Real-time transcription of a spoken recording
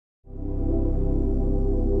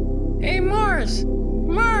Mars!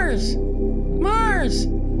 Mars! Mars!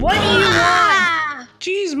 What do you want?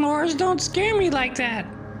 Jeez, Mars, don't scare me like that.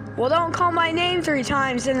 Well, don't call my name 3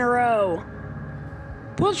 times in a row.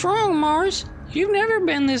 What's wrong, Mars? You've never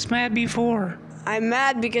been this mad before. I'm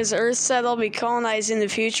mad because Earth said I'll be colonized in the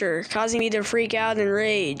future, causing me to freak out and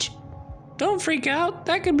rage. Don't freak out.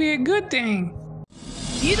 That could be a good thing.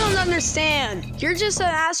 You don't understand. You're just an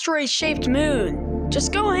asteroid-shaped moon.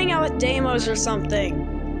 Just go hang out with Deimos or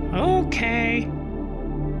something. Okay.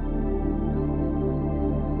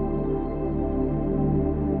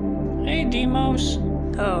 Hey, Deimos.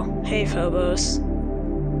 Oh, hey, Phobos.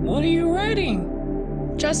 What are you writing?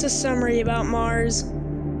 Just a summary about Mars.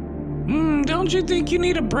 Don't you think you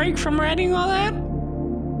need a break from writing all that?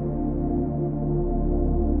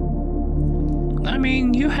 I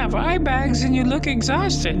mean, you have eye bags and you look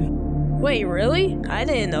exhausted. Wait, really? I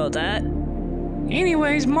didn't know that.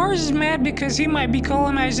 Anyways, Mars is mad because he might be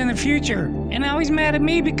colonized in the future. And now he's mad at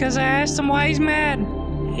me because I asked him why he's mad.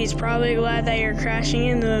 He's probably glad that you're crashing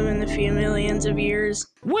into him in a few millions of years.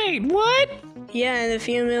 Wait, what? Yeah, in a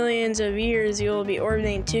few millions of years, you'll be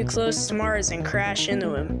orbiting too close to Mars and crash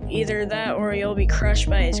into him. Either that or you'll be crushed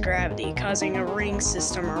by his gravity, causing a ring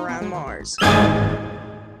system around Mars.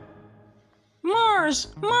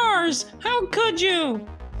 Mars, how could you?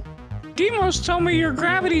 Deimos told me your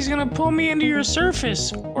gravity's gonna pull me into your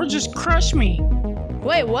surface, or just crush me.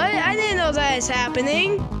 Wait, what? I didn't know that is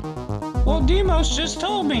happening. Well, Deimos just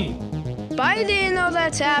told me. But I didn't know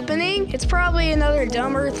that's happening. It's probably another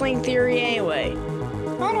dumb Earthling theory anyway.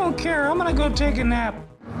 I don't care, I'm gonna go take a nap.